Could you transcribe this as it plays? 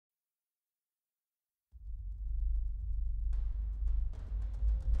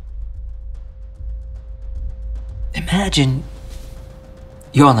Imagine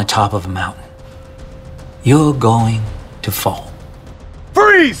you're on the top of a mountain. You're going to fall.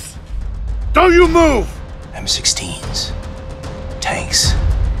 Freeze! Don't you move! M16s, tanks,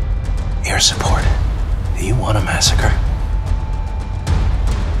 air support. Do you want a massacre?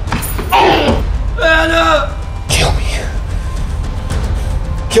 Anna! Kill me.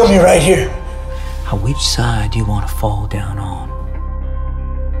 Kill me right here. Which side do you want to fall down on?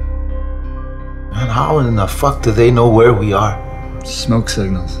 And how in the fuck do they know where we are? Smoke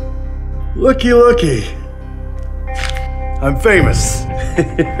signals. Looky, looky. I'm famous.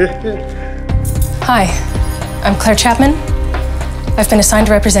 Hi, I'm Claire Chapman. I've been assigned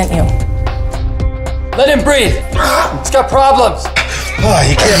to represent you. Let him breathe! He's got problems! Oh,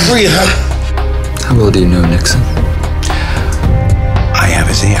 you can't breathe, huh? How well do you know Nixon? I have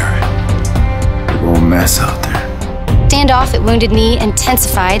his ear. Big old mess out there. Standoff at Wounded Knee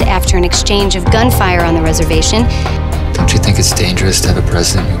intensified after an exchange of gunfire on the reservation. Don't you think it's dangerous to have a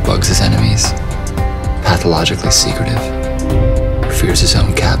president who bugs his enemies? Pathologically secretive? Fears his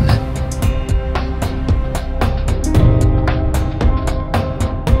own cabinet?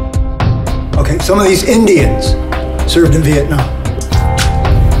 Okay, some of these Indians served in Vietnam.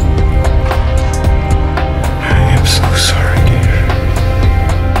 I am so sorry, dear.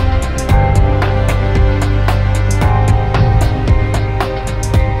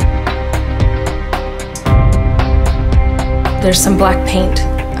 There's some black paint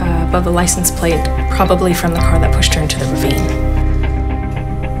above the license plate, probably from the car that pushed her into the ravine.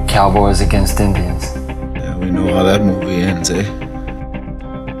 Cowboys against Indians. Yeah, we know how that movie ends, eh?